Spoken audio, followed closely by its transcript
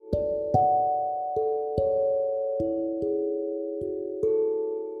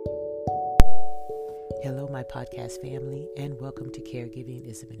my podcast family, and welcome to Caregiving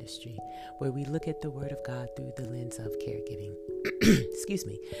is a Ministry, where we look at the Word of God through the lens of caregiving. Excuse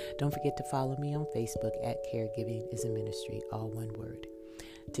me. Don't forget to follow me on Facebook at Caregiving is a Ministry, all one word.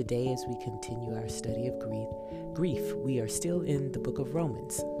 Today, as we continue our study of grief, we are still in the book of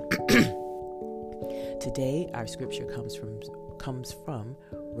Romans. Today, our scripture comes from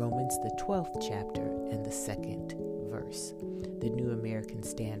Romans, the 12th chapter and the 2nd verse. The New American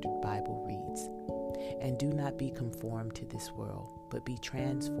Standard Bible reads, "And do not be conformed to this world, but be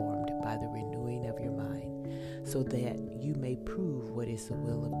transformed by the renewing of your mind, so that you may prove what is the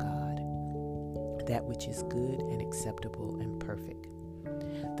will of God, that which is good and acceptable and perfect."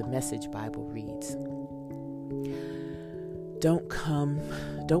 The Message Bible reads, Don't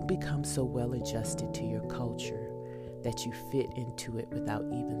become so well adjusted to your culture that you fit into it without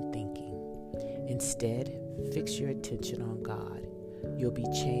even thinking. Instead, fix your attention on God. You'll be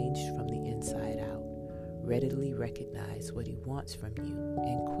changed from the inside out. Readily recognize what He wants from you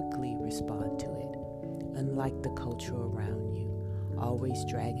and quickly respond to it. Unlike the culture around you, always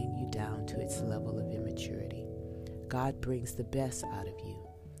dragging you down to its level of immaturity, God brings the best out of you,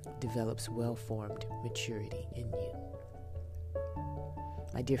 develops well-formed maturity in you.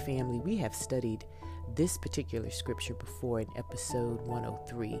 My dear family, we have studied this particular scripture before in episode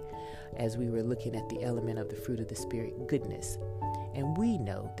 103 as we were looking at the element of the fruit of the Spirit, goodness. And we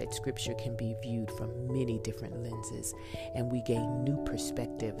know that scripture can be viewed from many different lenses, and we gain new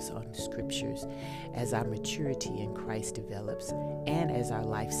perspectives on scriptures as our maturity in Christ develops and as our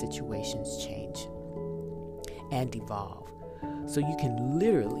life situations change and evolve. So you can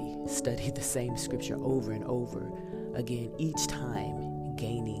literally study the same scripture over and over again, each time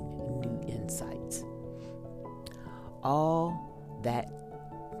gaining new insights. All that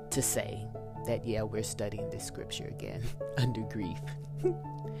to say that, we're studying this scripture again under grief.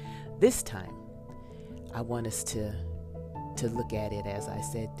 This time, I want us to look at it, as I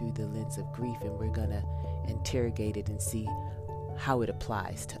said, through the lens of grief, and we're going to interrogate it and see how it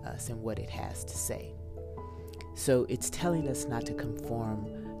applies to us and what it has to say. So it's telling us not to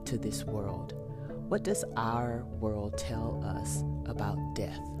conform to this world. What does our world tell us about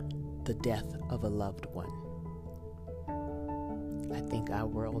death, the death of a loved one? I think our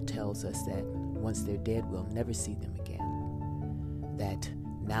world tells us that once they're dead, we'll never see them again. That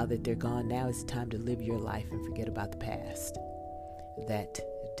now that they're gone, now it's time to live your life and forget about the past. That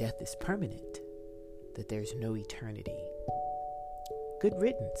death is permanent, that there's no eternity. Good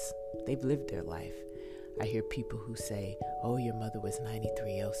riddance. They've lived their life. I hear people who say, "Oh, your mother was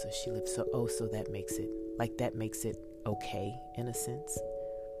 93, so she lived so that makes it okay in a sense."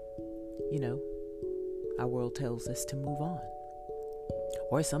 Our world tells us to move on.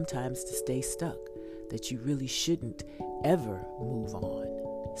 Or sometimes to stay stuck, that you really shouldn't ever move on.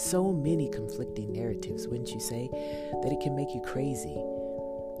 So many conflicting narratives, wouldn't you say, that it can make you crazy,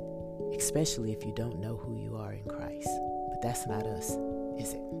 especially if you don't know who you are in Christ. But that's not us,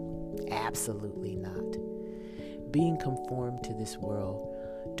 is it? Absolutely not. Being conformed to this world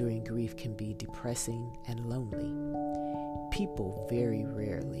during grief can be depressing and lonely. People very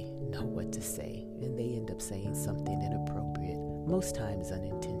rarely know what to say, and they end up saying something inappropriate, most times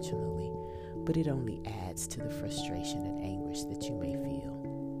unintentionally, but it only adds to the frustration and anguish that you may feel.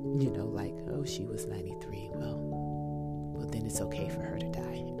 Like, "Oh, she was 93. Well, then it's okay for her to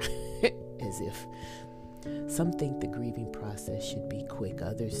die." As if some think the grieving process should be quick,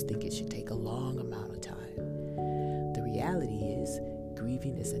 others think it should take a long amount of time. The reality is,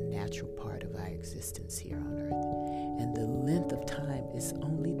 grieving is a natural part of our existence here on earth, and the length of time is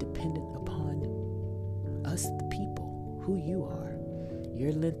only dependent upon us, the people, who you are.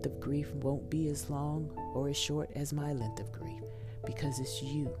 Your length of grief won't be as long or as short as my length of grief, because it's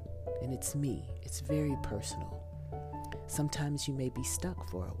you and it's me. It's very personal. Sometimes you may be stuck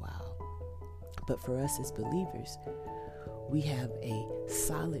for a while, but for us as believers, we have a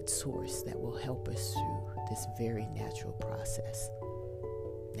solid source that will help us through this very natural process.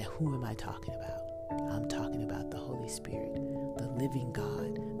 Now, who am I talking about? I'm talking about the Holy Spirit, the living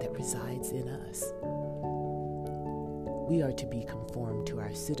God that resides in us. We are to be conformed to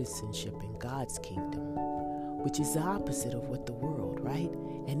our citizenship in God's kingdom, which is the opposite of what the world, right?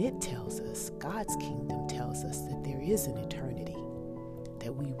 And it tells us, God's kingdom tells us that there is an eternity,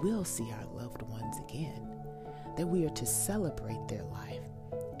 that we will see our loved ones again, that we are to celebrate their life,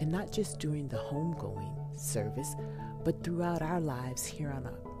 and not just during the homegoing service, but throughout our lives here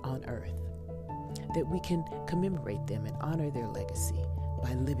on earth, that we can commemorate them and honor their legacy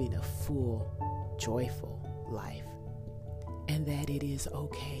by living a full, joyful life, and that it is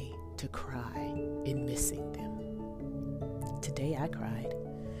okay to cry in missing them. Today I cried.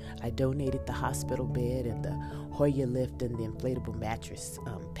 I donated the hospital bed and the Hoyer lift and the inflatable mattress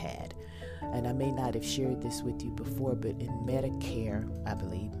pad. And I may not have shared this with you before, but in Medicare, I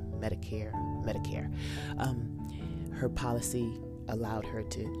believe, Medicare, her policy allowed her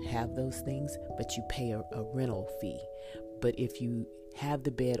to have those things, but you pay a rental fee. But if you have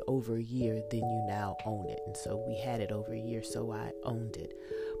the bed over a year, then you now own it. And so we had it over a year, so I owned it.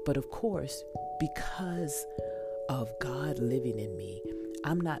 But of course, because of God living in me,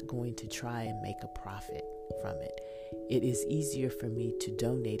 I'm not going to try and make a profit from it. It is easier for me to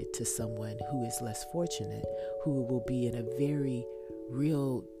donate it to someone who is less fortunate, who will be in a very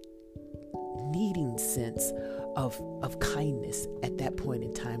real needing sense of kindness at that point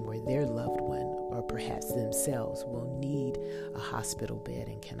in time, where their loved one or perhaps themselves will need a hospital bed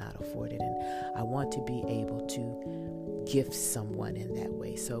and cannot afford it. And I want to be able to gift someone in that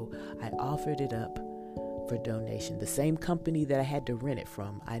way. So I offered it up for donation. The same company that I had to rent it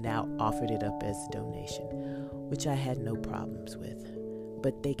from, I now offered it up as a donation, which I had no problems with.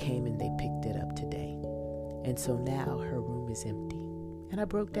 But they came and they picked it up today. And so now her room is empty. And I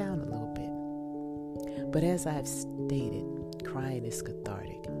broke down a little bit. But as I've stated, crying is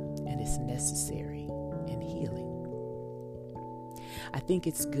cathartic and it's necessary in healing. I think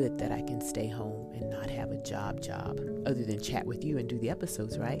it's good that I can stay home and not have a job other than chat with you and do the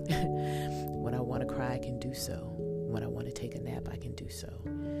episodes, right? When I want to cry, I can do so. When I want to take a nap, I can do so.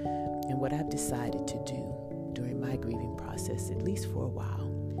 And what I've decided to do during my grieving process, at least for a while,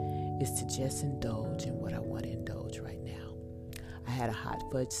 is to just indulge in what I want to indulge right now. I had a hot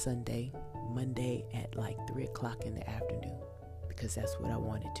fudge sundae Monday at like 3 o'clock in the afternoon because that's what I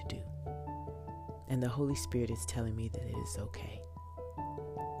wanted to do. And the Holy Spirit is telling me that it is okay.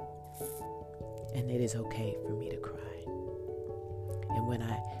 And it is okay for me to cry. And when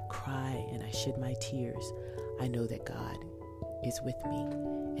I cry and I shed my tears, I know that God is with me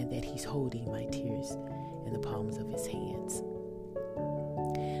and that He's holding my tears in the palms of His hands.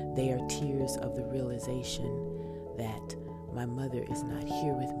 They are tears of the realization that my mother is not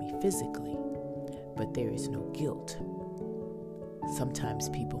here with me physically, but there is no guilt. Sometimes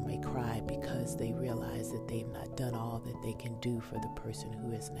people may cry because they realize that they've not done all that they can do for the person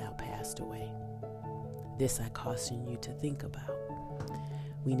who has now passed away. This I caution you to think about.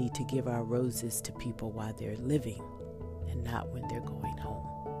 We need to give our roses to people while they're living and not when they're going home.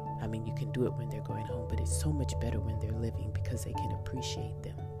 I mean, you can do it when they're going home, but it's so much better when they're living because they can appreciate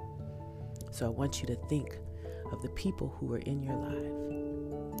them. So I want you to think of the people who are in your life,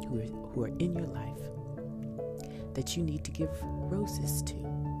 who are in your life, that you need to give roses to.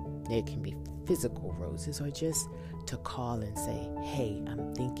 It can be physical roses or just to call and say, hey,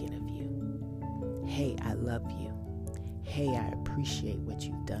 I'm thinking of you. Hey, I love you. Hey, I appreciate what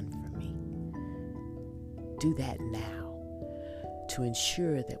you've done for me. Do that now to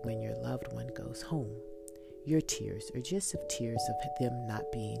ensure that when your loved one goes home, your tears are just of tears of them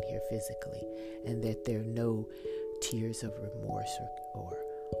not being here physically, and that there are no tears of remorse or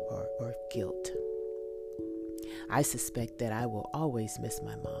guilt. I suspect that I will always miss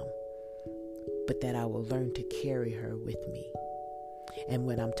my mom, but that I will learn to carry her with me. And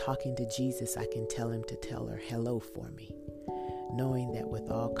when I'm talking to Jesus, I can tell Him to tell her hello for me, knowing that with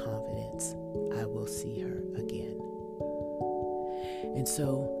all confidence, I will see her again. And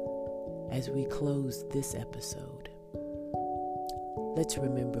so, as we close this episode, let's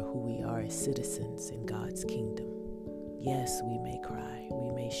remember who we are as citizens in God's kingdom. Yes, we may cry,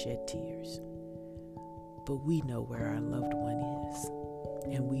 we may shed tears, but we know where our loved one is,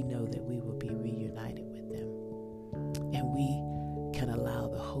 and we know that we will be reunited with them. And we can allow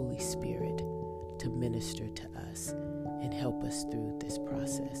the Holy Spirit to minister to us and help us through this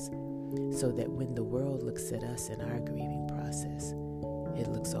process, so that when the world looks at us in our grieving process, it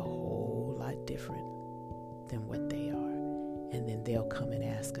looks a whole lot different than what they are. And then they'll come and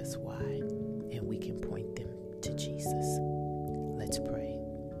ask us why, and we can point them to Jesus. Let's pray.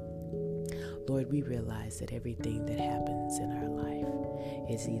 Lord, we realize that everything that happens in our life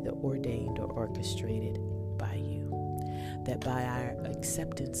is either ordained or orchestrated by you. That by our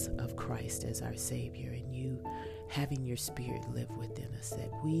acceptance of Christ as our Savior and you having your Spirit live within us,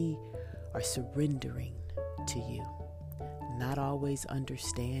 that we are surrendering to you, not always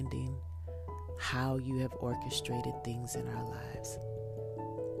understanding how you have orchestrated things in our lives.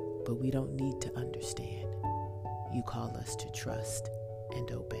 But we don't need to understand. You call us to trust and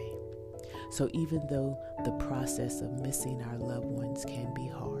obey. So even though the process of missing our loved ones can be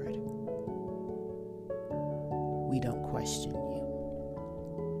hard, we don't question you.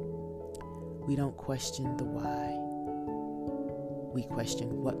 We don't question the why. We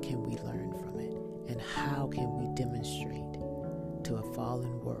question what can we learn from it, and how can we demonstrate to a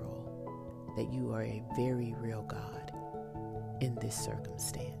fallen world that you are a very real God in this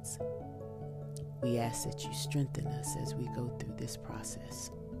circumstance. We ask that you strengthen us as we go through this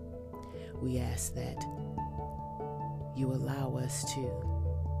process. We ask that you allow us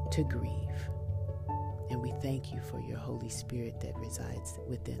to grieve. And we thank you for your Holy Spirit that resides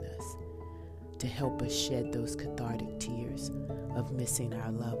within us to help us shed those cathartic tears of missing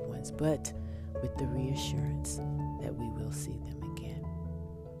our loved ones, but with the reassurance that we will see them again.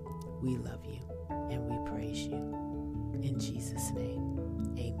 We love you and we praise you. In Jesus'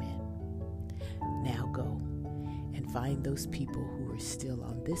 name, amen. Now go and find those people who are still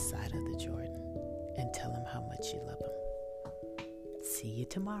on this side of the Jordan and tell them how much you love them. See you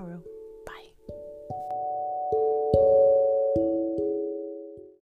tomorrow.